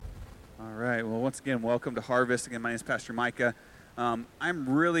All right. Well, once again, welcome to Harvest. Again, my name is Pastor Micah. I'm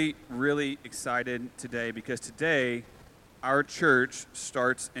really, really excited today because today our church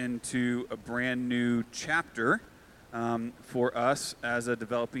starts into a brand new chapter for us as a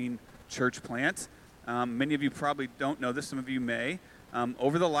developing church plant. Many of you probably don't know this. Some of you may.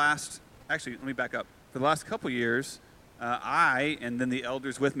 Over the last, actually, let me back up. For the last couple years, I and then the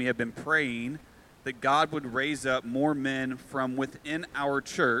elders with me have been praying that God would raise up more men from within our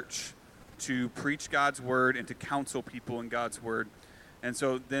church to preach God's word and to counsel people in God's word. And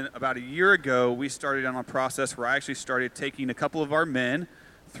so then about a year ago, we started on a process where I actually started taking a couple of our men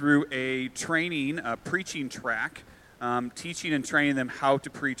through a training, a preaching track, teaching and training them how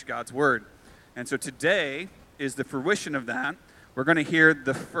to preach God's word. And so today is the fruition of that. We're going to hear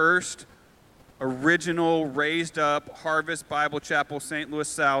the first original raised up Harvest Bible Chapel St. Louis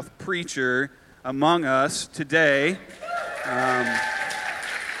South preacher among us today.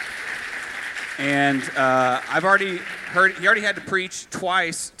 I've already heard, he already had to preach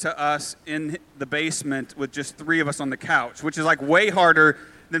twice to us in the basement with just three of us on the couch, which is like way harder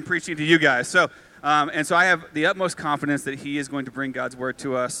than preaching to you guys. So I have the utmost confidence that he is going to bring God's word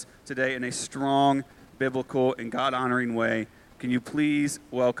to us today in a strong, biblical, and God-honoring way. Can you please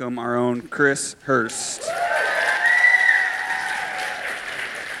welcome our own Chris Hurst?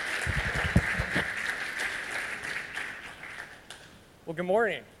 Well, good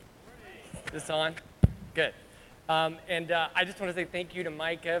morning. Is this on? Good. I just want to say thank you to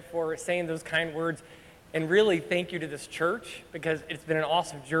Micah for saying those kind words, and really thank you to this church because it's been an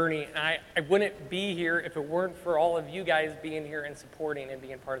awesome journey. And I wouldn't be here if it weren't for all of you guys being here and supporting and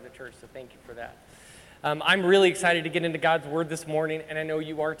being part of the church, so thank you for that. I'm really excited to get into God's Word this morning, and I know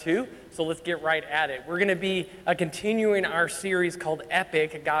you are too, so let's get right at it. We're going to be continuing our series called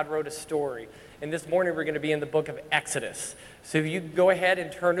Epic, God Wrote a Story. And this morning we're going to be in the book of Exodus. So if you go ahead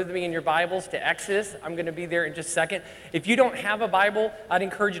and turn with me in your Bibles to Exodus, I'm going to be there in just a second. If you don't have a Bible, I'd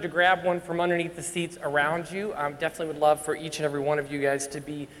encourage you to grab one from underneath the seats around you. Definitely would love for each and every one of you guys to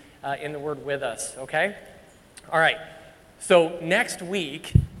be in the Word with us, okay? All right. So next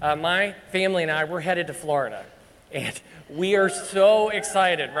week, my family and I, we're headed to Florida. And we are so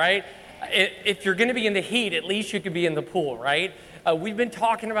excited, right? If you're going to be in the heat, at least you could be in the pool, right? We've been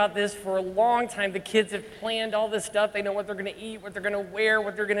talking about this for a long time. The kids have planned all this stuff. They know what they're going to eat, what they're going to wear,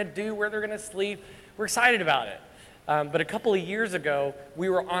 what they're going to do, where they're going to sleep. We're excited about it. But a couple of years ago, we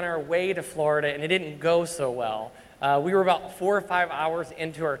were on our way to Florida, and it didn't go so well. We were about 4 or 5 hours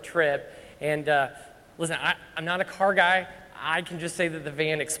into our trip. And listen, I'm not a car guy. I can just say that the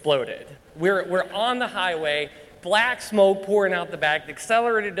van exploded. We're on the highway, black smoke pouring out the back. The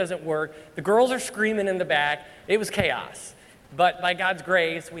accelerator doesn't work. The girls are screaming in the back. It was chaos. But by God's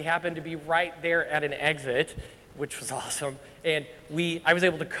grace, we happened to be right there at an exit, which was awesome. And I was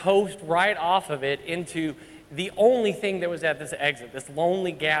able to coast right off of it into the only thing that was at this exit, this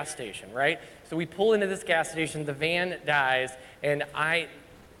lonely gas station, right? So we pull into this gas station, the van dies, and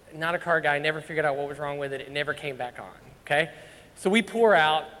not a car guy, never figured out what was wrong with it. It never came back on, okay? So we pour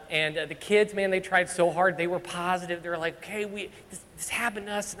out, and the kids, man, they tried so hard. They were positive. They were like, okay, this happened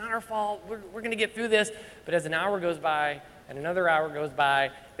to us. It's not our fault. We're going to get through this. But as an hour goes by, and another hour goes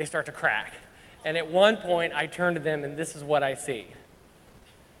by, they start to crack. And at one point, I turn to them, and this is what I see.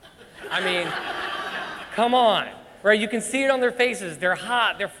 I mean, come on, right? You can see it on their faces. They're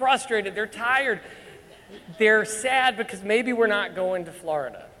hot. They're frustrated. They're tired. They're sad because maybe we're not going to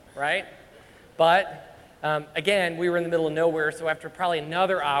Florida, right? But, again, we were in the middle of nowhere, so after probably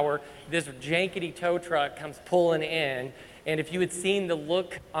another hour, this jankety tow truck comes pulling in. And if you had seen the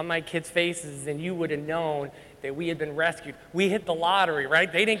look on my kids' faces, then you would have known that we had been rescued. We hit the lottery,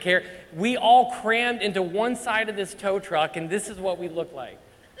 right? They didn't care. We all crammed into one side of this tow truck, and this is what we looked like.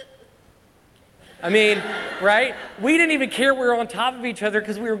 I mean, right? We didn't even care we were on top of each other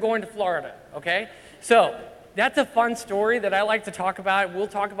because we were going to Florida, okay? So that's a fun story that I like to talk about. We'll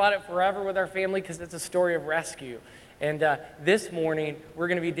talk about it forever with our family because it's a story of rescue. And this morning, we're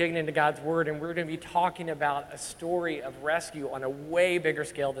going to be digging into God's Word, and we're going to be talking about a story of rescue on a way bigger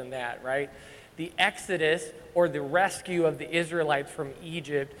scale than that, right? The Exodus, or the rescue of the Israelites from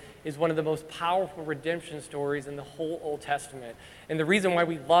Egypt, is one of the most powerful redemption stories in the whole Old Testament. And the reason why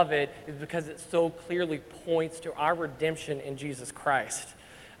we love it is because it so clearly points to our redemption in Jesus Christ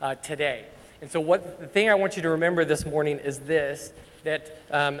today. And so the thing I want you to remember this morning is this, that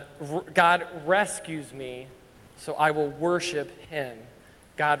God rescues me, so I will worship him.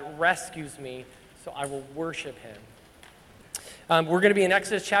 God rescues me, so I will worship him. We're going to be in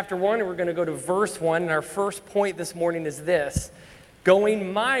Exodus chapter 1, and we're going to go to verse 1. And our first point this morning is this: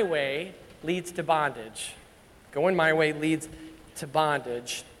 going my way leads to bondage. Going my way leads to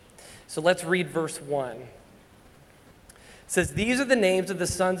bondage. So let's read verse 1. It says, "These are the names of the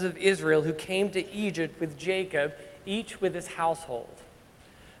sons of Israel who came to Egypt with Jacob, each with his household."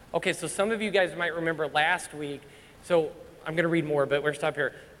 Okay, so some of you guys might remember last week, so I'm going to read more, but we're going to stop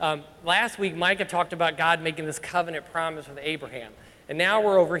here. Last week, Micah talked about God making this covenant promise with Abraham. And now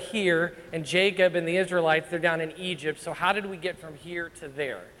we're over here, and Jacob and the Israelites, they're down in Egypt. So how did we get from here to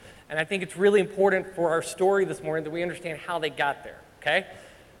there? And I think it's really important for our story this morning that we understand how they got there, okay?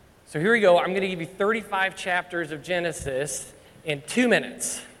 So here we go. I'm going to give you 35 chapters of Genesis in 2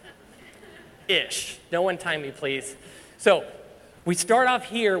 minutes. Ish. No one time me, please. So we start off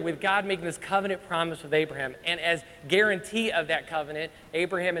here with God making this covenant promise with Abraham. And as guarantee of that covenant,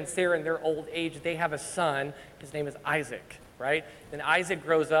 Abraham and Sarah in their old age, they have a son. His name is Isaac, right? Then Isaac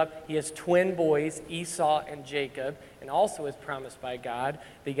grows up. He has twin boys, Esau and Jacob. And also as promised by God,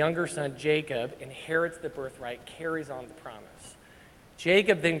 the younger son, Jacob, inherits the birthright, carries on the promise.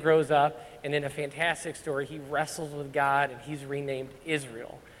 Jacob then grows up, and in a fantastic story, he wrestles with God, and he's renamed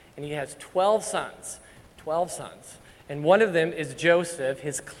Israel. And he has 12 sons. And one of them is Joseph,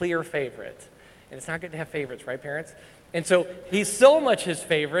 his clear favorite. And it's not good to have favorites, right, parents? And so he's so much his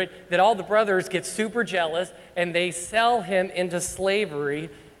favorite that all the brothers get super jealous, and they sell him into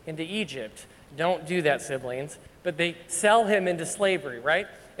slavery into Egypt. Don't do that, siblings. But they sell him into slavery, right?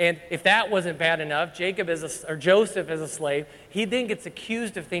 And if that wasn't bad enough, Joseph as a slave, he then gets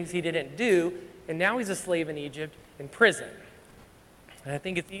accused of things he didn't do, and now he's a slave in Egypt in prison. And I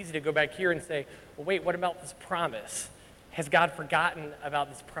think it's easy to go back here and say, well, wait, what about this promise? Has God forgotten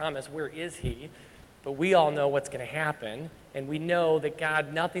about this promise? Where is he? But we all know what's going to happen, and we know that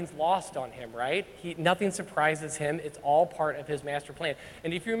God, nothing's lost on him, right? Nothing surprises him. It's all part of his master plan.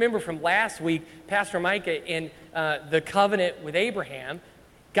 And if you remember from last week, Pastor Micah, in the covenant with Abraham,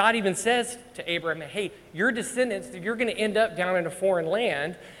 God even says to Abraham, hey, your descendants, you're going to end up down in a foreign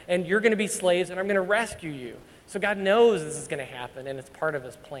land, and you're going to be slaves, and I'm going to rescue you. So God knows this is going to happen, and it's part of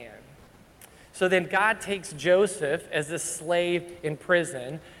his plan. So then God takes Joseph as this slave in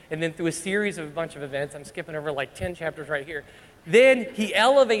prison, and then through a series of a bunch of events, I'm skipping over like 10 chapters right here, then he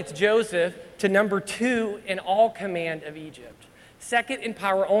elevates Joseph to number 2 in all command of Egypt. Second in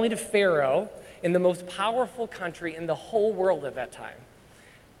power only to Pharaoh in the most powerful country in the whole world at that time.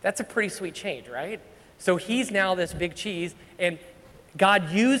 That's a pretty sweet change, right? So he's now this big cheese, and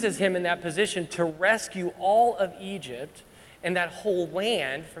God uses him in that position to rescue all of Egypt and that whole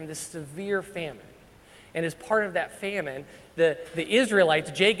land from this severe famine. And as part of that famine, the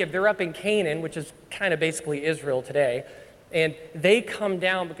Israelites, Jacob, they're up in Canaan, which is kind of basically Israel today, and they come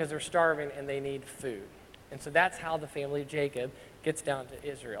down because they're starving and they need food. And so that's how the family of Jacob gets down to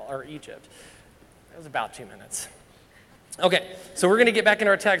Israel, or Egypt. That was about 2 minutes. Okay, so we're going to get back into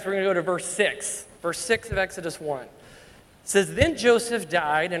our text. We're going to go to verse 6. Verse 6 of Exodus 1. It says, "Then Joseph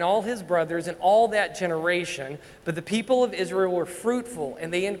died, and all his brothers, and all that generation. But the people of Israel were fruitful,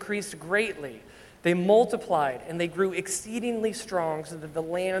 and they increased greatly. They multiplied, and they grew exceedingly strong, so that the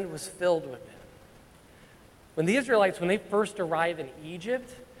land was filled with them." When the Israelites, when they first arrive in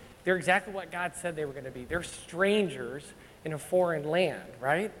Egypt, they're exactly what God said they were going to be. They're strangers in a foreign land,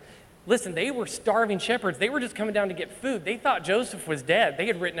 right? Listen, they were starving shepherds. They were just coming down to get food. They thought Joseph was dead. They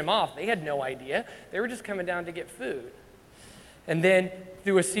had written him off. They had no idea. They were just coming down to get food. And then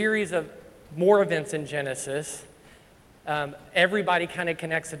through a series of more events in Genesis, everybody kind of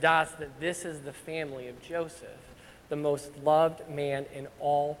connects the dots that this is the family of Joseph, the most loved man in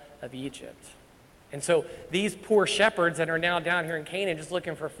all of Egypt. And so these poor shepherds that are now down here in Canaan just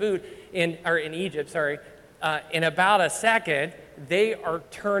looking for food, in Egypt, in about a second, they are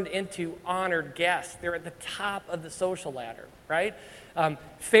turned into honored guests. They're at the top of the social ladder, right?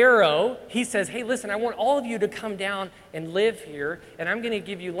 Pharaoh, he says, hey, listen, I want all of you to come down and live here, and I'm going to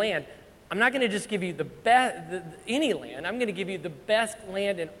give you land. I'm not going to just give you any land. I'm going to give you the best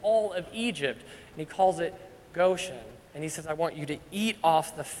land in all of Egypt. And he calls it Goshen. And he says, I want you to eat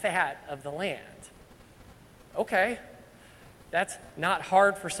off the fat of the land. Okay, that's not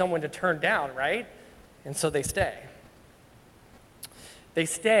hard for someone to turn down, right? And so they stay. They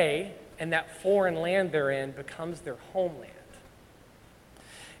stay, and that foreign land they're in becomes their homeland.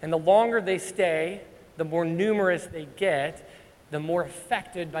 And the longer they stay, the more numerous they get, the more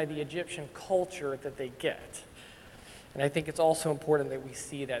affected by the Egyptian culture that they get. And I think it's also important that we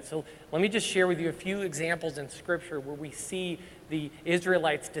see that. So let me just share with you a few examples in Scripture where we see the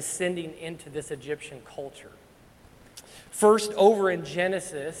Israelites descending into this Egyptian culture. First, over in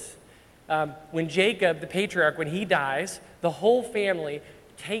Genesis, when Jacob, the patriarch, when he dies, the whole family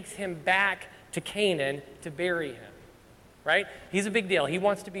takes him back to Canaan to bury him. right? He's a big deal. He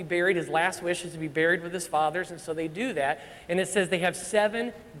wants to be buried. His last wish is to be buried with his fathers, and so they do that. And it says they have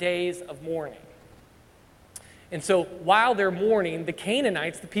 7 days of mourning. And so while they're mourning, the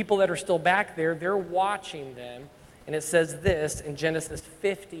Canaanites, the people that are still back there, they're watching them. And it says this in Genesis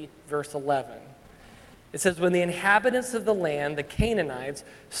 50, verse 11. It says, when the inhabitants of the land, the Canaanites,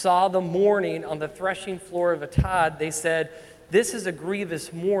 saw the mourning on the threshing floor of Atad, they said, this is a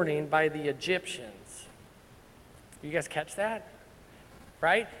grievous mourning by the Egyptians. You guys catch that?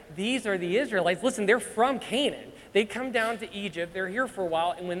 Right? These are the Israelites. Listen, they're from Canaan. They come down to Egypt. They're here for a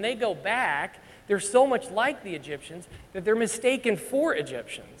while. And when they go back, they're so much like the Egyptians that they're mistaken for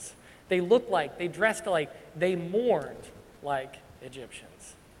Egyptians. They look like, they dressed like, they mourned like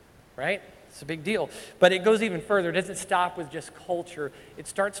Egyptians. Right? It's a big deal. But it goes even further. It doesn't stop with just culture. It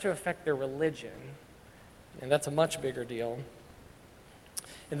starts to affect their religion. And that's a much bigger deal.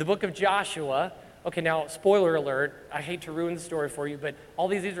 In the book of Joshua, okay, now, spoiler alert, I hate to ruin the story for you, but all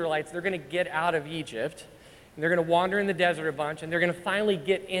these Israelites, they're going to get out of Egypt, and they're going to wander in the desert a bunch, and they're going to finally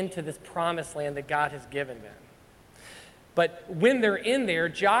get into this promised land that God has given them. But when they're in there,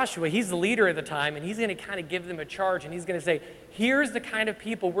 Joshua, he's the leader at the time, and he's going to kind of give them a charge, and he's going to say, here's the kind of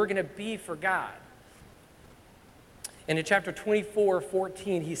people we're going to be for God. And in chapter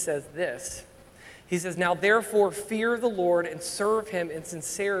 24:14, he says this. He says, now therefore fear the Lord and serve him in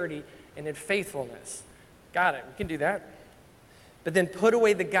sincerity and in faithfulness. Got it. We can do that. But then put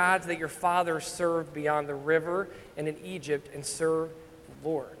away the gods that your fathers served beyond the river and in Egypt and serve the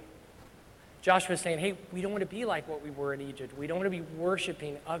Lord. Joshua's saying, hey, we don't want to be like what we were in Egypt. We don't want to be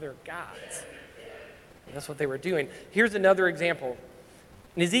worshiping other gods. And that's what they were doing. Here's another example.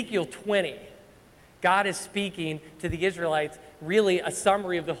 In Ezekiel 20, God is speaking to the Israelites, really a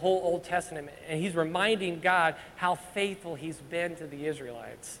summary of the whole Old Testament. And he's reminding God how faithful he's been to the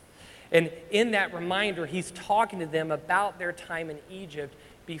Israelites. And in that reminder, he's talking to them about their time in Egypt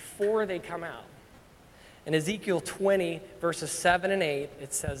before they come out. In Ezekiel 20, verses 7 and 8,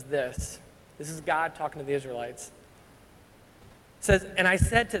 it says this. This is God talking to the Israelites. It says, and I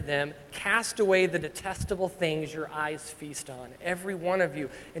said to them, cast away the detestable things your eyes feast on, every one of you,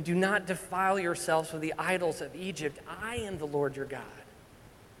 and do not defile yourselves with the idols of Egypt. I am the Lord your God.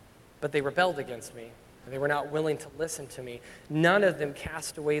 But they rebelled against me, and they were not willing to listen to me. None of them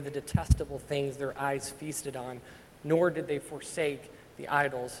cast away the detestable things their eyes feasted on, nor did they forsake the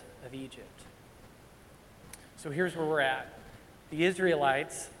idols of Egypt. So here's where we're at. The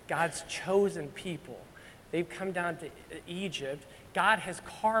Israelites, God's chosen people, they've come down to Egypt. God has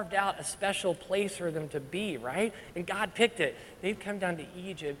carved out a special place for them to be, right? And God picked it. They've come down to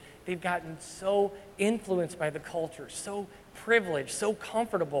Egypt. They've gotten so influenced by the culture, so privileged, so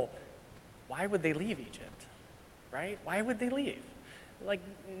comfortable. Why would they leave Egypt, right? Why would they leave? Like,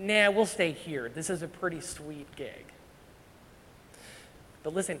 nah, we'll stay here. This is a pretty sweet gig.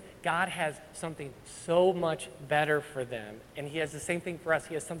 But listen, God has something so much better for them. And he has the same thing for us.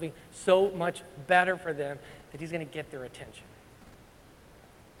 He has something so much better for them that he's going to get their attention.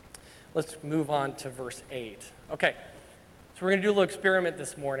 Let's move on to verse 8. Okay, so we're going to do a little experiment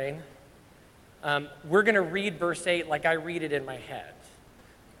this morning. We're going to read verse 8 like I read it in my head,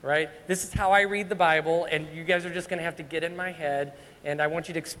 right? This is how I read the Bible, and you guys are just going to have to get in my head, and I want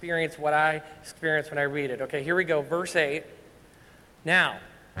you to experience what I experience when I read it. Okay, here we go, verse 8. Now,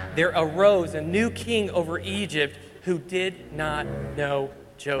 there arose a new king over Egypt who did not know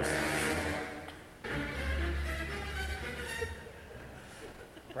Joseph.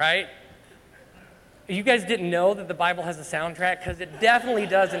 Right? You guys didn't know that the Bible has a soundtrack? Because it definitely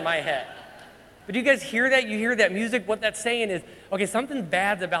does in my head. But do you guys hear that? You hear that music? What that's saying is, okay, something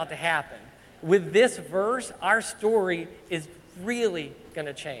bad's about to happen. With this verse, our story is really going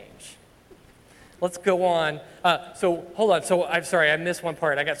to change. Let's go on. So hold on. So I'm sorry, I missed one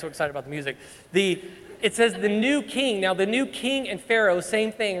part. I got so excited about the music. It says the new king. Now the new king and Pharaoh,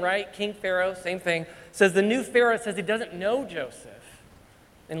 same thing, right? King Pharaoh, same thing. Says the new Pharaoh says he doesn't know Joseph.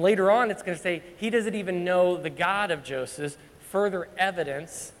 And later on it's going to say he doesn't even know the God of Joseph. Further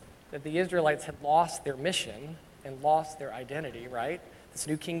evidence that the Israelites had lost their mission and lost their identity, right? This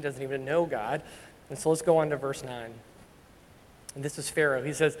new king doesn't even know God. And so let's go on to verse 9. And this is Pharaoh.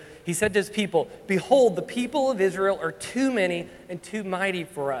 He said to his people, behold, the people of Israel are too many and too mighty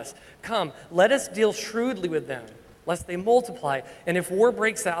for us. Come, let us deal shrewdly with them, lest they multiply. And if war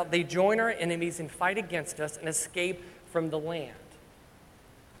breaks out, they join our enemies and fight against us and escape from the land.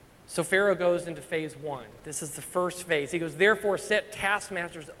 So Pharaoh goes into phase 1. This is the first phase. He goes, therefore set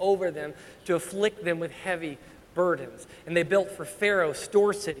taskmasters over them to afflict them with heavy burdens. And they built for Pharaoh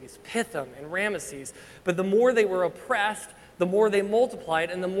store cities, Pithom and Ramesses. But the more they were oppressed, the more they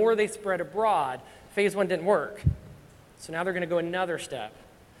multiplied, and the more they spread abroad. Phase 1 didn't work. So now they're going to go another step.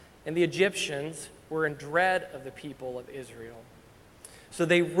 And the Egyptians were in dread of the people of Israel. So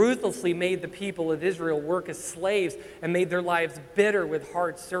they ruthlessly made the people of Israel work as slaves and made their lives bitter with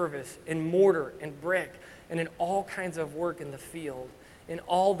hard service in mortar and brick and in all kinds of work in the field. In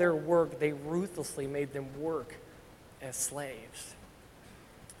all their work, they ruthlessly made them work as slaves.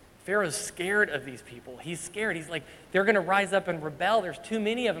 Pharaoh's scared of these people. He's scared. He's like, they're going to rise up and rebel. There's too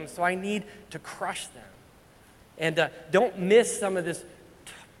many of them, so I need to crush them. And don't miss some of this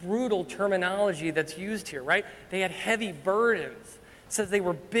brutal terminology that's used here, right? They had heavy burdens. It says they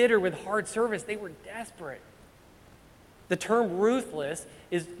were bitter with hard service. They were desperate. The term ruthless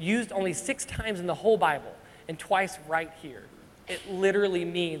is used only 6 times in the whole Bible and twice right here. It literally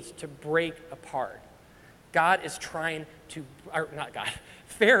means to break apart. Pharaoh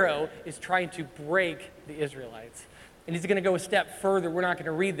is trying to break the Israelites. And he's going to go a step further. We're not going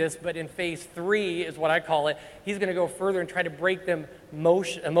to read this, but in phase 3 is what I call it. He's going to go further and try to break them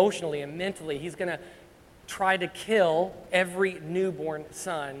emotionally and mentally. He's going to try to kill every newborn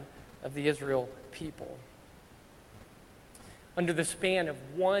son of the Israel people. Under the span of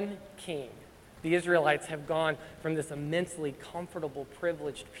one king, the Israelites have gone from this immensely comfortable,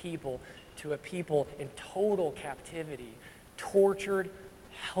 privileged people to a people in total captivity, tortured,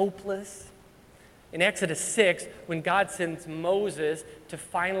 helpless. In Exodus 6, when God sends Moses to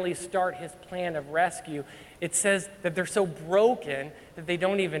finally start his plan of rescue, it says that they're so broken that they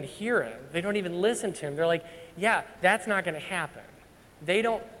don't even hear him. They don't even listen to him. They're like, yeah, that's not going to happen. They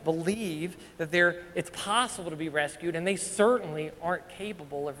don't believe that it's possible to be rescued, and they certainly aren't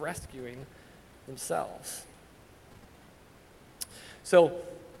capable of rescuing themselves. So,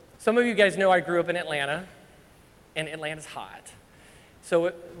 some of you guys know I grew up in Atlanta, and Atlanta's hot. So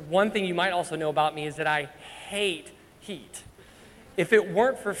one thing you might also know about me is that I hate heat. If it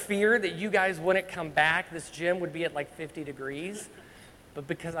weren't for fear that you guys wouldn't come back, this gym would be at like 50 degrees. But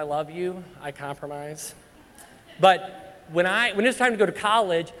because I love you, I compromise. But when it was time to go to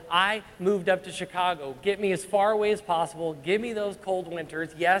college, I moved up to Chicago. Get me as far away as possible. Give me those cold winters.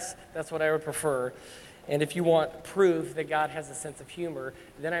 Yes, that's what I would prefer. And if you want proof that God has a sense of humor,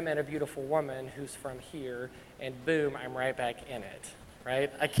 then I met a beautiful woman who's from here, and boom, I'm right back in it.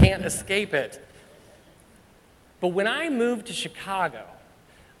 Right? I can't escape it. But when I moved to Chicago,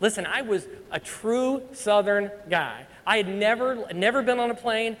 listen, I was a true Southern guy. I had never been on a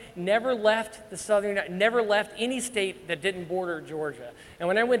plane, never left never left any state that didn't border Georgia. And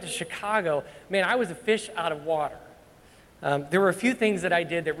when I went to Chicago, man, I was a fish out of water. There were a few things that I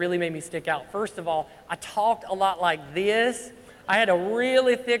did that really made me stick out. First of all, I talked a lot like this. I had a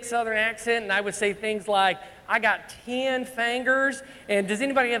really thick Southern accent, and I would say things like, I got 10 fingers, and does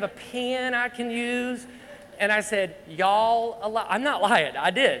anybody have a pen I can use? And I said, y'all, I'm not lying, I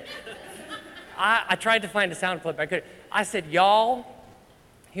did. I tried to find a sound clip, I couldn't. I said, y'all,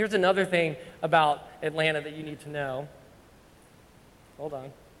 here's another thing about Atlanta that you need to know. Hold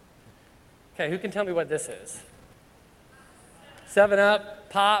on. Okay, who can tell me what this is? 7-Up,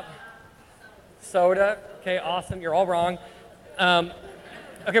 pop, soda. Okay, awesome, you're all wrong.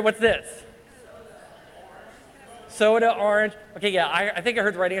 Okay, what's this? Soda, orange. Okay, yeah, I think I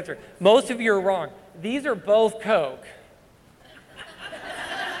heard the right answer. Most of you are wrong. These are both Coke.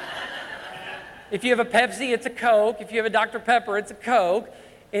 If you have a Pepsi, it's a Coke. If you have a Dr. Pepper, it's a Coke.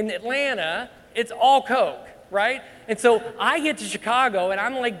 In Atlanta, it's all Coke, right? And so I get to Chicago, and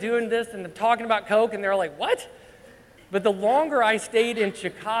I'm like doing this, and I'm talking about Coke, and they're like, what? But the longer I stayed in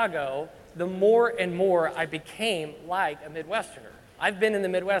Chicago, the more and more I became like a Midwesterner. I've been in the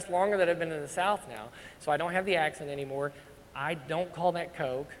Midwest longer than I've been in the South now, so I don't have the accent anymore. I don't call that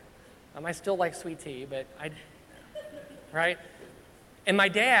Coke. I still like sweet tea, but right? And my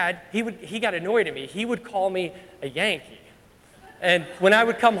dad, he got annoyed at me. He would call me a Yankee. And when I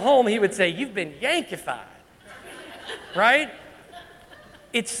would come home, he would say, you've been Yankified, right?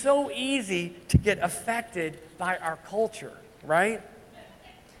 It's so easy to get affected by our culture, right?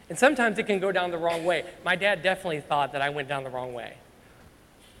 And sometimes it can go down the wrong way. My dad definitely thought that I went down the wrong way.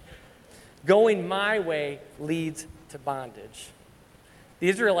 Going my way leads to bondage. The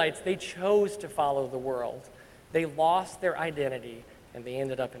Israelites, they chose to follow the world. They lost their identity, and they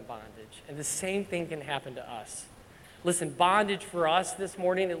ended up in bondage. And the same thing can happen to us. Listen, bondage for us this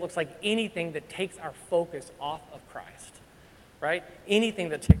morning, it looks like anything that takes our focus off of Christ, right? Anything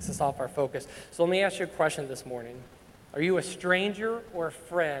that takes us off our focus. So let me ask you a question this morning. Are you a stranger or a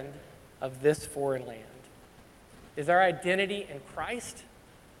friend of this foreign land? Is our identity in Christ,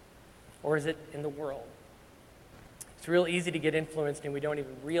 or is it in the world? It's real easy to get influenced and we don't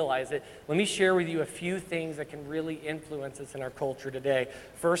even realize it. Let me share with you a few things that can really influence us in our culture today.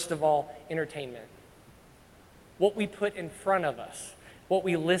 First of all, entertainment. what we put in front of us, what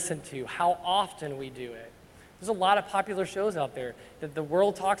we listen to, how often we do it. There's a lot of popular shows out there that the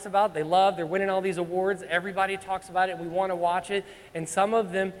world talks about, they love, they're winning all these awards, everybody talks about it, we want to watch it, and some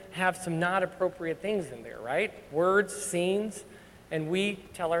of them have some not appropriate things in there, right? Words, scenes, and we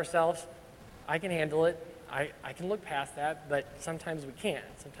tell ourselves, I can handle it, I can look past that, but sometimes we can't.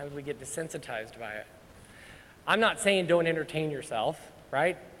 Sometimes we get desensitized by it. I'm not saying don't entertain yourself,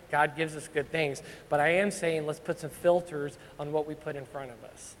 right? God gives us good things, but I am saying let's put some filters on what we put in front of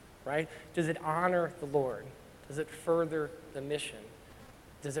us, right? Does it honor the Lord? Does it further the mission?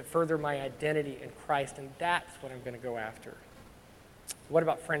 Does it further my identity in Christ? And that's what I'm going to go after. What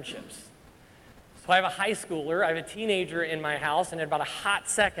about friendships? So I have a high schooler, I have a teenager in my house, and in about a hot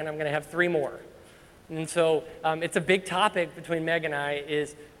second, I'm going to have 3 more. And so it's a big topic between Meg and I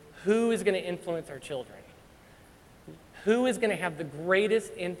is who is going to influence our children? Who is going to have the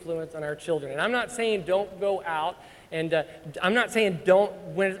greatest influence on our children? And I'm not saying don't go out, and I'm not saying don't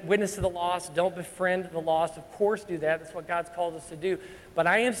witness to the lost, don't befriend the lost. Of course do that. That's what God's called us to do. But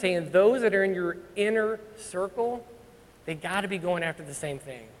I am saying those that are in your inner circle, they got to be going after the same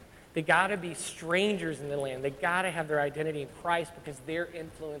thing. They got to be strangers in the land. They got to have their identity in Christ because they're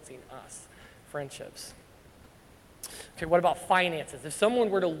influencing us. Friendships. Okay, what about finances? If someone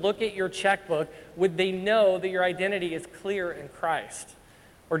were to look at your checkbook, would they know that your identity is clear in Christ?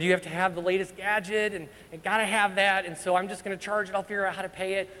 Or do you have to have the latest gadget and got to have that, and so I'm just going to charge it, I'll figure out how to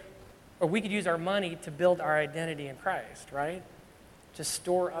pay it? Or we could use our money to build our identity in Christ, right? To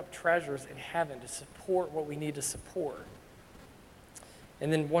store up treasures in heaven, to support what we need to support.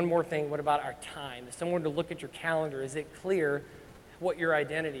 And then one more thing, what about our time? If someone were to look at your calendar, is it clear what your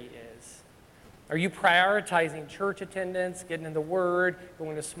identity is? Are you prioritizing church attendance, getting in the Word,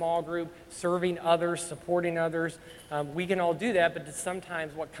 going to small group, serving others, supporting others? We can all do that, but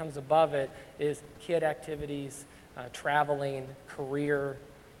sometimes what comes above it is kid activities, traveling, career.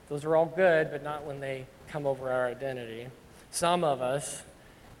 Those are all good, but not when they come over our identity. Some of us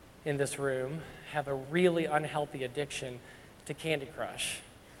in this room have a really unhealthy addiction to Candy Crush.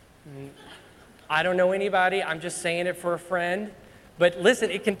 I don't know anybody, I'm just saying it for a friend. But listen,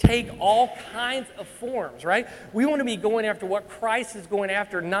 it can take all kinds of forms, right? We want to be going after what Christ is going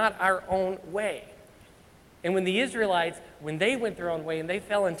after, not our own way. And when the Israelites, when they went their own way and they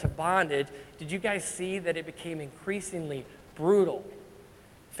fell into bondage, did you guys see that it became increasingly brutal?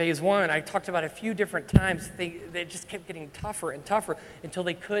 Phase 1, I talked about a few different times, they just kept getting tougher and tougher until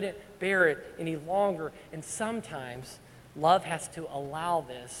they couldn't bear it any longer. And sometimes love has to allow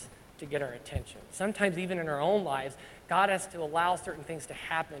this to get our attention. Sometimes even in our own lives, God has to allow certain things to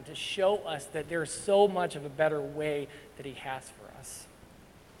happen to show us that there's so much of a better way that he has for us.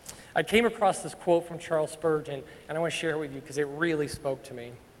 I came across this quote from Charles Spurgeon, and I want to share it with you because it really spoke to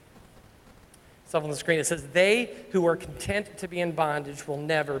me. It's up on the screen. It says, "They who are content to be in bondage will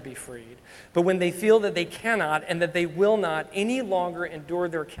never be freed. But when they feel that they cannot and that they will not any longer endure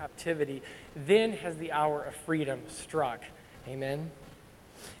their captivity, then has the hour of freedom struck." Amen.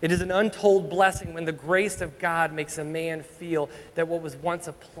 It is an untold blessing when the grace of God makes a man feel that what was once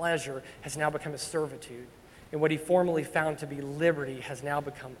a pleasure has now become a servitude, and what he formerly found to be liberty has now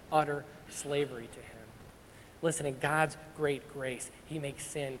become utter slavery to him. Listen, in God's great grace, he makes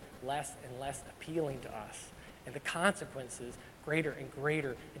sin less and less appealing to us, and the consequences greater and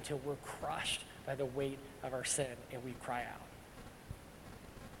greater until we're crushed by the weight of our sin and we cry out.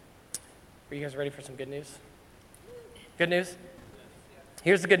 Are you guys ready for some good news? Good news?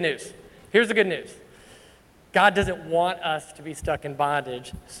 Here's the good news. Here's the good news. God doesn't want us to be stuck in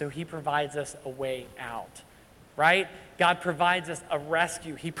bondage, so he provides us a way out, right? God provides us a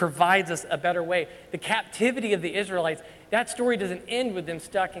rescue. He provides us a better way. The captivity of the Israelites, that story doesn't end with them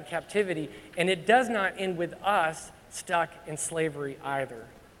stuck in captivity, and it does not end with us stuck in slavery either.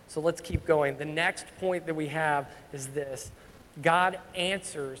 So let's keep going. The next point that we have is this: God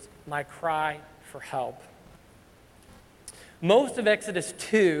answers my cry for help. Most of Exodus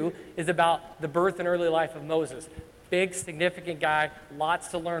 2 is about the birth and early life of Moses. Big, significant guy, lots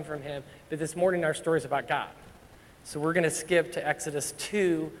to learn from him. But this morning our story is about God. So we're going to skip to Exodus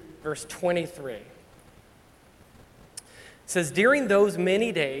 2, verse 23. It says, "During those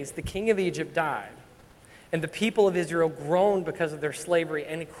many days, the king of Egypt died, and the people of Israel groaned because of their slavery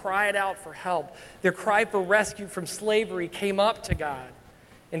and cried out for help. Their cry for rescue from slavery came up to God.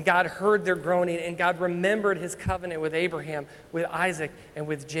 And God heard their groaning, and God remembered his covenant with Abraham, with Isaac, and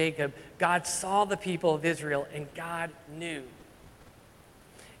with Jacob. God saw the people of Israel, and God knew."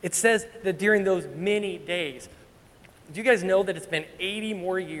 It says that during those many days. Do you guys know that it's been 80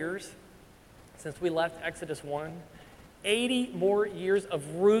 more years since we left Exodus 1? 80 more years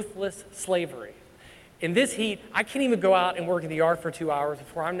of ruthless slavery. In this heat, I can't even go out and work in the yard for 2 hours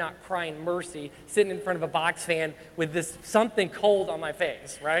before I'm not crying mercy, sitting in front of a box fan with this something cold on my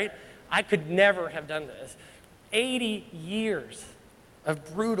face, right? I could never have done this. 80 years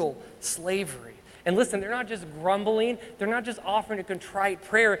of brutal slavery. And listen, they're not just grumbling. They're not just offering a contrite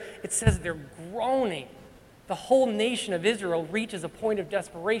prayer. It says they're groaning. The whole nation of Israel reaches a point of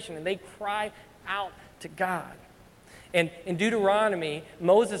desperation, and they cry out to God. And in Deuteronomy,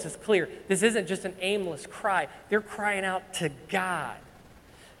 Moses is clear. This isn't just an aimless cry. They're crying out to God,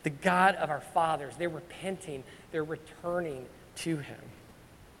 the God of our fathers. They're repenting. They're returning to him.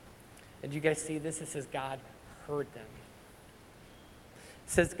 And you guys see this? It says God heard them.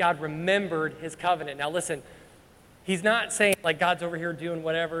 It says God remembered his covenant. Now listen, he's not saying like God's over here doing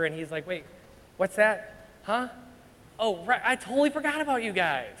whatever, and he's like, wait, what's that? Huh? Oh, right, I totally forgot about you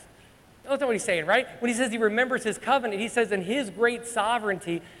guys. That's not what he's saying, right? When he says he remembers his covenant, he says in his great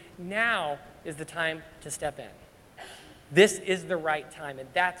sovereignty, now is the time to step in. This is the right time, and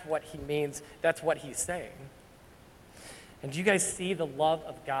that's what he means. That's what he's saying. And do you guys see the love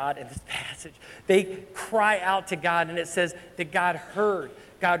of God in this passage? They cry out to God, and it says that God heard,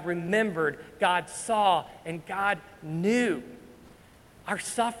 God remembered, God saw, and God knew. Our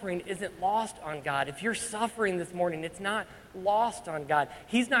suffering isn't lost on God. If you're suffering this morning, it's not lost on God.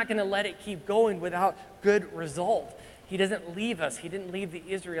 He's not going to let it keep going without good result. He doesn't leave us. He didn't leave the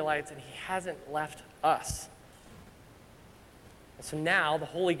Israelites, and he hasn't left us. And so now the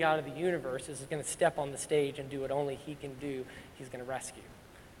holy God of the universe is going to step on the stage and do what only he can do. He's going to rescue.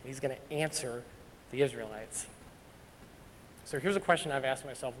 And he's going to answer the Israelites. So here's a question I've asked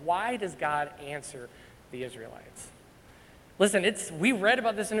myself. Why does God answer the Israelites? Listen, we read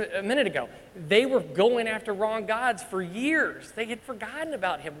about this a minute ago. They were going after wrong gods for years. They had forgotten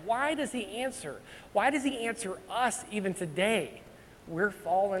about him. Why does he answer? Why does he answer us even today? We're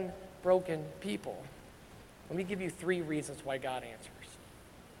fallen, broken people. Let me give you 3 reasons why God answers.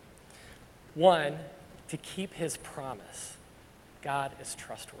 1, to keep his promise. God is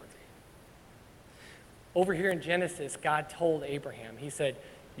trustworthy. Over here in Genesis, God told Abraham, he said,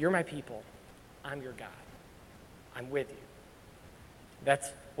 you're my people. I'm your God. I'm with you.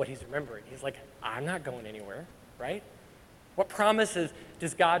 That's what he's remembering. He's like, I'm not going anywhere, right? What promises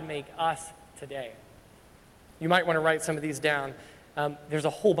does God make us today? You might want to write some of these down. There's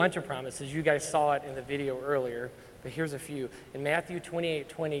a whole bunch of promises. You guys saw it in the video earlier, but here's a few. In Matthew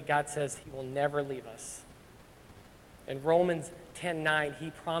 28:20, God says he will never leave us. In Romans 10:9,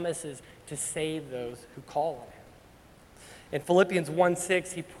 he promises to save those who call on him. In Philippians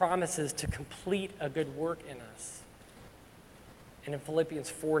 1:6, he promises to complete a good work in us. And in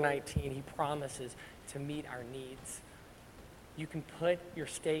Philippians 4:19, he promises to meet our needs. You can put your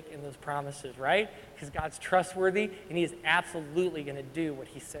stake in those promises, right? Because God's trustworthy, and he is absolutely going to do what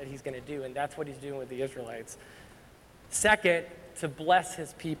he said he's going to do, and that's what he's doing with the Israelites. Second, to bless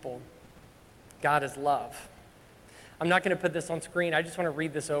his people. God is love. I'm not going to put this on screen. I just want to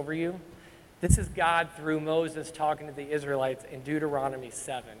read this over you. This is God through Moses talking to the Israelites in Deuteronomy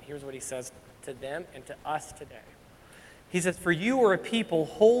 7. Here's what he says to them and to us today. He says, for you are a people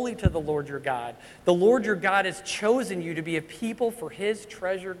holy to the Lord your God. The Lord your God has chosen you to be a people for his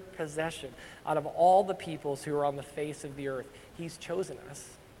treasured possession out of all the peoples who are on the face of the earth. He's chosen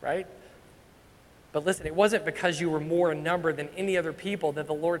us, right? But listen, it wasn't because you were more in number than any other people that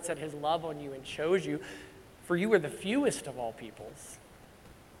the Lord set his love on you and chose you, for you were the fewest of all peoples.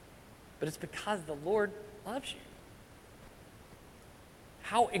 But it's because the Lord loves you.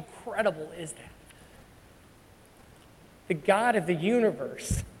 How incredible is that? The God of the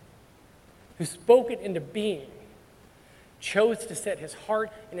universe, who spoke it into being, chose to set his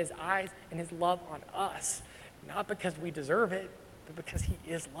heart and his eyes and his love on us, not because we deserve it, but because he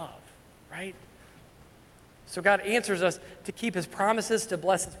is love, right? So God answers us to keep his promises, to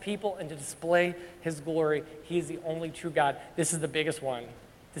bless his people, and to display his glory. He is the only true God. This is the biggest one.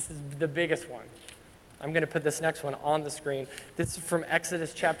 This is the biggest one. I'm going to put this next one on the screen. This is from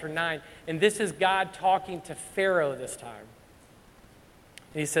Exodus chapter 9. And this is God talking to Pharaoh this time.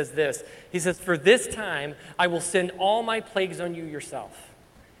 And he says this. He says, for this time I will send all my plagues on you yourself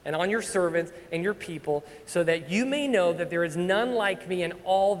and on your servants and your people, so that you may know that there is none like me in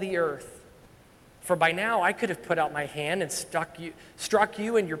all the earth. For by now I could have put out my hand and struck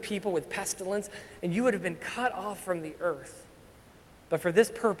you and your people with pestilence, and you would have been cut off from the earth. But for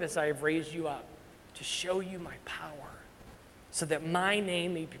this purpose I have raised you up, to show you my power, so that my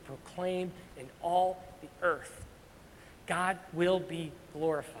name may be proclaimed in all the earth. God will be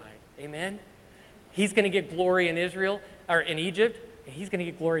glorified. Amen? He's going to get glory in Israel, or in Egypt, and he's going to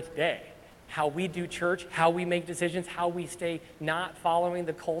get glory today. How we do church, how we make decisions, how we stay not following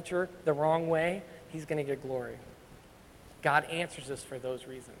the culture the wrong way, he's going to get glory. God answers us for those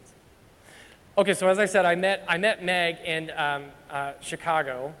reasons. Okay, so as I said, I met Meg in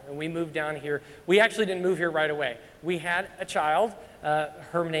Chicago, and we moved down here. We actually didn't move here right away. We had a child.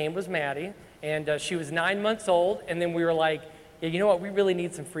 Her name was Maddie, and she was 9 months old, and then we were like, yeah, you know what, we really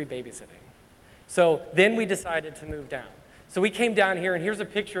need some free babysitting. So then we decided to move down. So we came down here, and here's a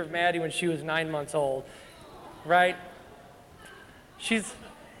picture of Maddie when she was 9 months old, right? She's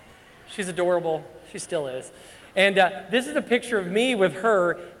adorable. She still is. And this is a picture of me with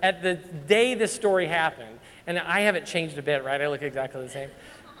her at the day this story happened. And I haven't changed a bit, right? I look exactly the same.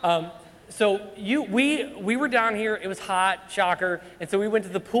 We were down here. It was hot, shocker. And so we went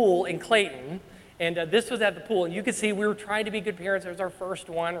to the pool in Clayton. And this was at the pool. And you could see we were trying to be good parents. It was our first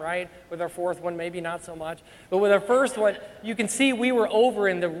one, right? With our fourth one, maybe not so much. But with our first one, you can see we were over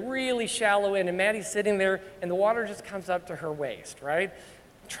in the really shallow end. And Maddie's sitting there, and the water just comes up to her waist, right?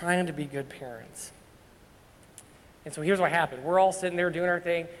 Trying to be good parents. And so here's what happened. We're all sitting there doing our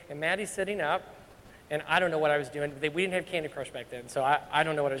thing, and Maddie's sitting up, and I don't know what I was doing. We didn't have Candy Crush back then, so I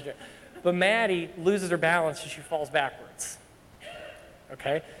don't know what I was doing. But Maddie loses her balance, and she falls backwards.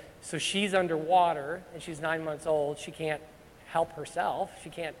 Okay? So she's underwater, and she's 9 months old. She can't help herself. She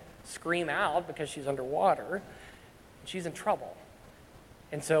can't scream out because she's underwater. She's in trouble.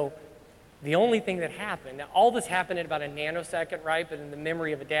 And so the only thing that happened, now all this happened in about a nanosecond, right? But in the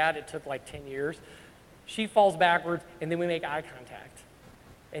memory of a dad, it took like 10 years. She falls backwards, and then we make eye contact.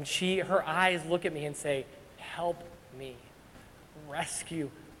 And her eyes look at me and say, help me, rescue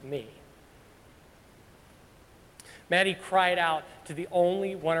me. Maddie cried out to the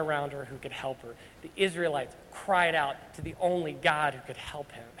only one around her who could help her. The Israelites cried out to the only God who could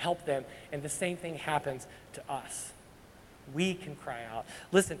help them. And the same thing happens to us. We can cry out.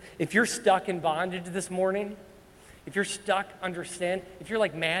 Listen, if you're stuck in bondage this morning, if you're stuck under sin, if you're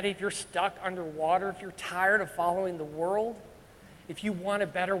like Maddie, if you're stuck underwater, if you're tired of following the world, if you want a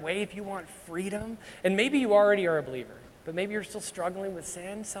better way, if you want freedom, and maybe you already are a believer, but maybe you're still struggling with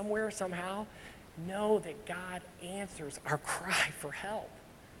sin somewhere, somehow, know that God answers our cry for help.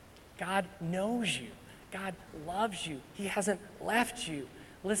 God knows you. God loves you. He hasn't left you.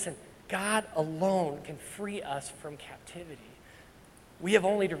 Listen, God alone can free us from captivity. We have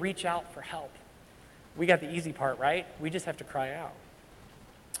only to reach out for help. We got the easy part, right? We just have to cry out.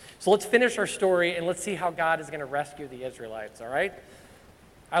 So let's finish our story and let's see how God is going to rescue the Israelites, all right?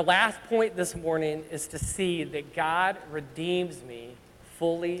 Our last point this morning is to see that God redeems me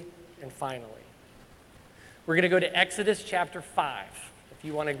fully and finally. We're going to go to Exodus chapter 5, if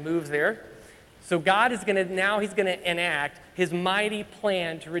you want to move there. So God is going to enact his mighty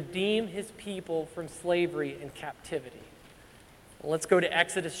plan to redeem his people from slavery and captivity. Let's go to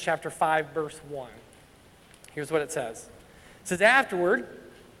Exodus chapter 5, verse 1. Here's what it says. It says, Afterward,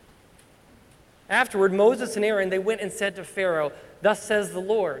 Moses and Aaron, they went and said to Pharaoh, Thus says the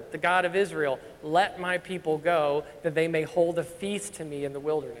Lord, the God of Israel, let my people go, that they may hold a feast to me in the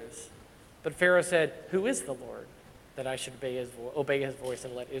wilderness. But Pharaoh said, Who is the Lord, that I should obey his voice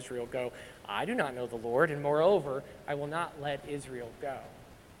and let Israel go? I do not know the Lord, and moreover, I will not let Israel go.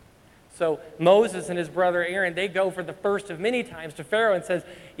 So Moses and his brother Aaron, they go for the first of many times to Pharaoh and says,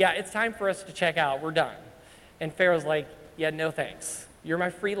 Yeah, it's time for us to check out. We're done. And Pharaoh's like, yeah, no thanks. You're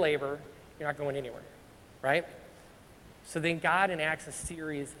my free labor. You're not going anywhere, right? So then God enacts a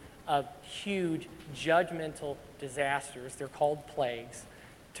series of huge judgmental disasters. They're called plagues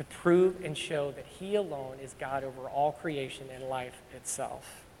to prove and show that he alone is God over all creation and life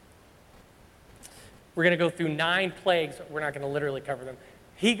itself. We're going to go through 9 plagues. We're not going to literally cover them.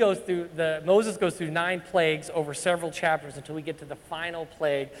 Moses goes through 9 plagues over several chapters until we get to the final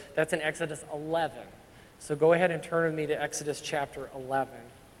plague. That's in Exodus 11. So go ahead and turn with me to Exodus chapter 11.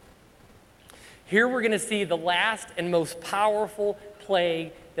 Here we're going to see the last and most powerful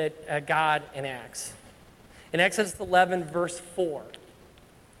plague that God enacts. In Exodus 11, verse 4.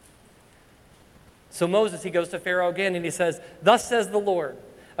 So Moses, he goes to Pharaoh again and he says, Thus says the Lord,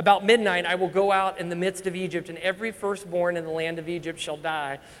 about midnight I will go out in the midst of Egypt, and every firstborn in the land of Egypt shall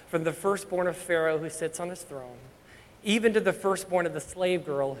die, from the firstborn of Pharaoh who sits on his throne, even to the firstborn of the slave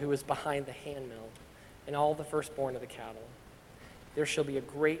girl who is behind the handmill, and all the firstborn of the cattle. There shall be a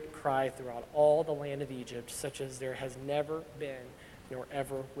great cry throughout all the land of Egypt, such as there has never been, nor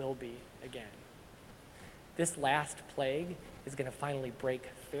ever will be again. This last plague is going to finally break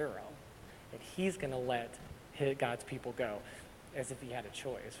Pharaoh, and he's going to let God's people go, as if he had a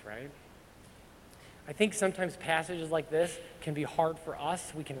choice, right? I think sometimes passages like this can be hard for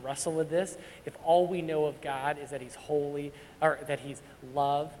us. We can wrestle with this. If all we know of God is that he's holy, or that he's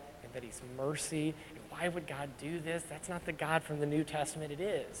love, and that he's mercy, and why would God do this? That's not the God from the New Testament. It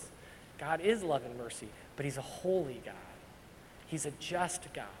is. God is love and mercy, but he's a holy God. He's a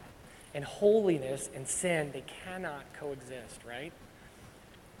just God. And holiness and sin, they cannot coexist, right?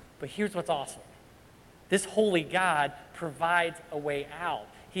 But here's what's awesome. This holy God provides a way out.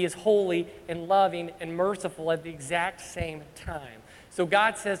 He is holy and loving and merciful at the exact same time. So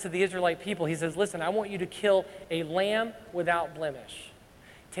God says to the Israelite people, he says, listen, I want you to kill a lamb without blemish.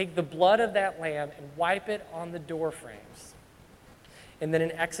 Take the blood of that lamb and wipe it on the door frames. And then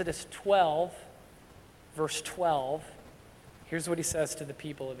in Exodus 12, verse 12, here's what he says to the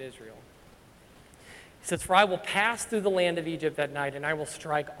people of Israel. He says, for I will pass through the land of Egypt that night, and I will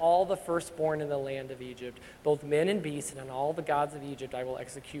strike all the firstborn in the land of Egypt, both men and beasts, and on all the gods of Egypt I will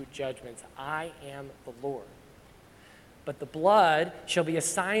execute judgments. I am the Lord. But the blood shall be a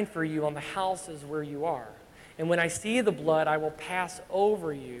sign for you on the houses where you are. And when I see the blood, I will pass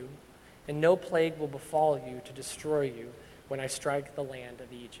over you, and no plague will befall you to destroy you when I strike the land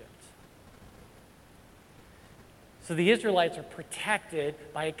of Egypt. So the Israelites are protected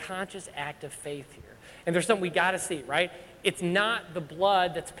by a conscious act of faith here. And there's something we got to see, right? It's not the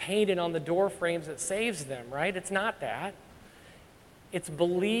blood that's painted on the door frames that saves them, right? It's not that. It's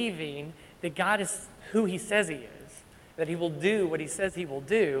believing that God is who he says he is, that he will do what he says he will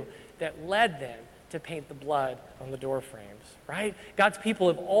do, that led them to paint the blood on the door frames, right? God's people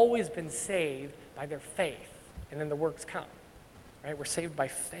have always been saved by their faith, and then the works come, right? We're saved by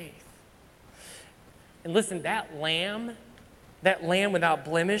faith. And listen, that lamb without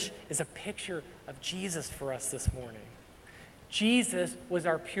blemish is a picture of Jesus for us this morning. Jesus was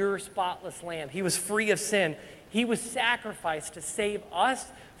our pure, spotless lamb. He was free of sin. He was sacrificed to save us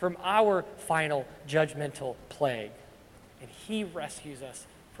from our final judgmental plague. And he rescues us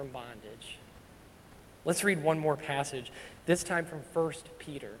from bondage. Let's read one more passage, this time from 1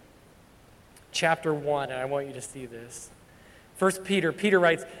 Peter, chapter 1, and I want you to see this. 1 Peter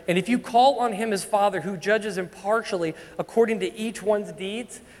writes, and if you call on him as Father who judges impartially according to each one's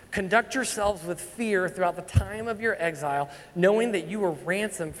deeds, conduct yourselves with fear throughout the time of your exile, knowing that you were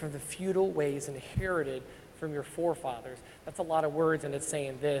ransomed from the futile ways inherited from your forefathers. That's a lot of words, and it's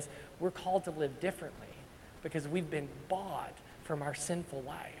saying this. We're called to live differently because we've been bought from our sinful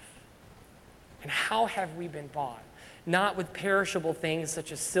life. And how have we been bought? Not with perishable things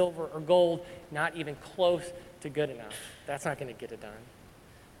such as silver or gold, not even close to good enough. That's not going to get it done.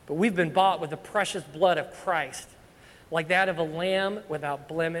 But we've been bought with the precious blood of Christ, like that of a lamb without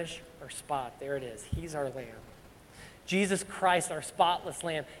blemish or spot. There it is. He's our lamb. Jesus Christ, our spotless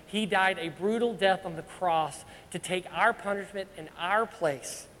lamb, he died a brutal death on the cross to take our punishment in our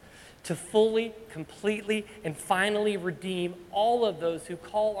place, to fully, completely, and finally redeem all of those who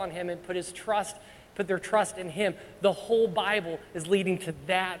call on him and put their trust in him. The whole Bible is leading to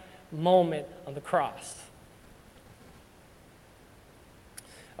that moment on the cross.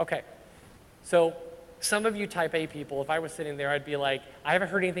 Okay, so some of you type A people, if I was sitting there, I'd be like, I haven't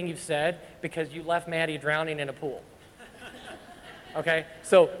heard anything you've said because you left Maddie drowning in a pool. Okay,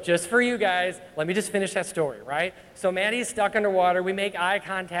 so just for you guys, let me just finish that story, right? So Maddie's stuck underwater, we make eye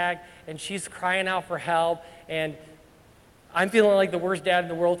contact, and she's crying out for help, and I'm feeling like the worst dad in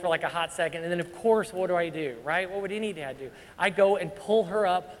the world for like a hot second, and then of course, what do, right? What would any dad do? I go and pull her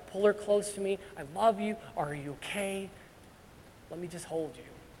up, pull her close to me, I love you, are you okay? Let me just hold you.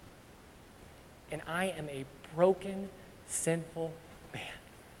 And I am a broken, sinful man.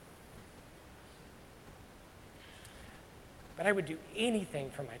 But I would do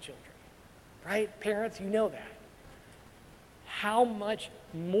anything for my children, right? Parents, you know that. How much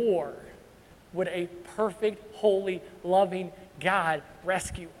more would a perfect, holy, loving God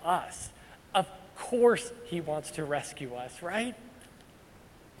rescue us? Of course he wants to rescue us, right?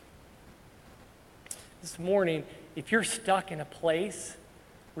 This morning, if you're stuck in a place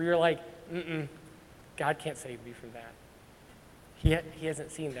where you're like, God can't save me from that. He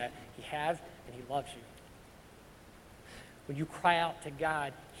hasn't seen that. He has, and he loves you. When you cry out to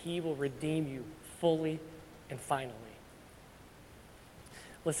God, he will redeem you fully and finally.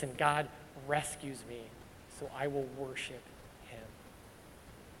 Listen, God rescues me, so I will worship him.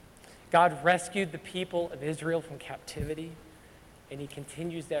 God rescued the people of Israel from captivity, and he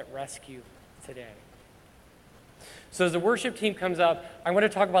continues that rescue today. So as the worship team comes up, I want to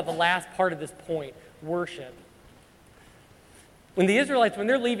talk about the last part of this point, worship. When the Israelites, when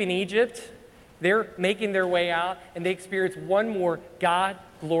they're leaving Egypt, they're making their way out, and they experience one more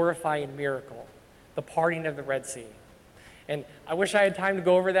God-glorifying miracle, the parting of the Red Sea. And I wish I had time to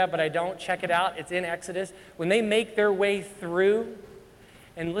go over that, but I don't. Check it out. It's in Exodus. When they make their way through,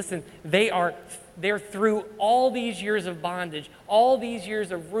 And listen, they're through all these years of bondage, all these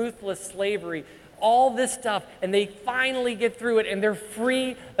years of ruthless slavery, all this stuff, and they finally get through it, and they're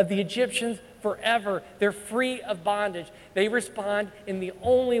free of the Egyptians forever. They're free of bondage. They respond in the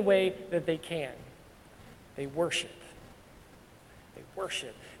only way that they can. They worship. They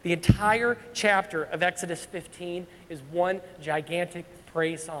worship. The entire chapter of Exodus 15 is one gigantic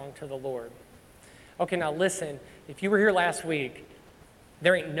praise song to the Lord. Okay, now listen, if you were here last week,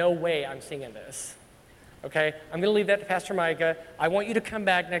 there ain't no way I'm singing this. Okay? I'm going to leave that to Pastor Micah. I want you to come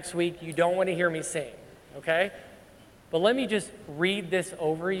back next week. You don't want to hear me sing. Okay? But let me just read this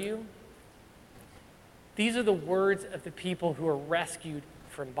over you. These are the words of the people who are rescued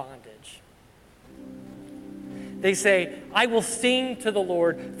from bondage. They say, I will sing to the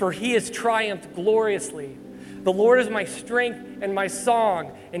Lord, for he has triumphed gloriously. The Lord is my strength and my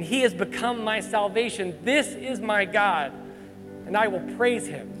song, and he has become my salvation. This is my God, and I will praise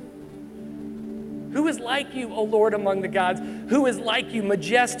him. Who is like you, O Lord, among the gods? Who is like you,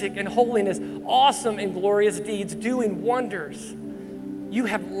 majestic in holiness, awesome in glorious deeds, doing wonders? You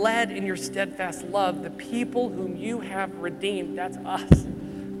have led in your steadfast love the people whom you have redeemed. That's us. The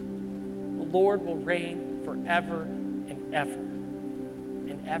Lord will reign forever and ever,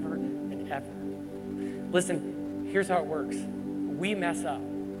 and ever and ever. Listen, here's how it works. We mess up.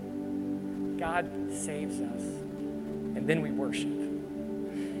 God saves us, and then we worship.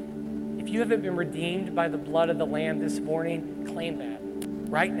 If you haven't been redeemed by the blood of the Lamb this morning, claim that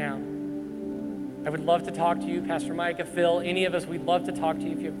right now. I would love to talk to you, Pastor Micah, Phil, any of us, we'd love to talk to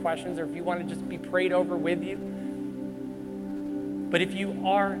you if you have questions or if you want to just be prayed over with you. But if you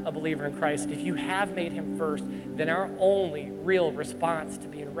are a believer in Christ, if you have made him first, then our only real response to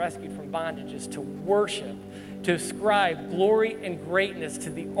being rescued from bondage is to worship, to ascribe glory and greatness to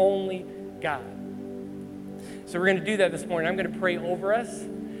the only God. So we're going to do that this morning. I'm going to pray over us,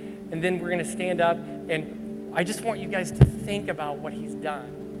 and then we're going to stand up, and I just want you guys to think about what he's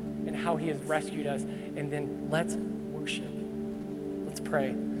done and how he has rescued us, and then let's worship. Let's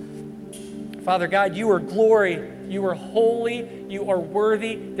pray. Father God, you are glory, you are holy, you are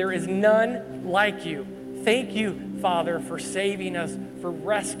worthy. There is none like you. Thank you, Father, for saving us, for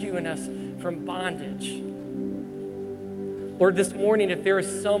rescuing us from bondage. Lord, this morning, if there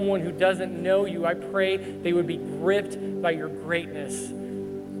is someone who doesn't know you, I pray they would be gripped by your greatness.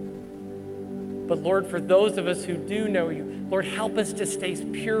 But Lord, for those of us who do know you, Lord, help us to stay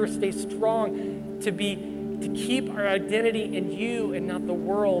pure, stay strong, to keep our identity in you and not the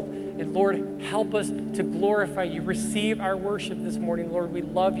world. And Lord, help us to glorify you. Receive our worship this morning. Lord, we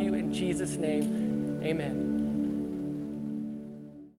love you in Jesus' name. Amen.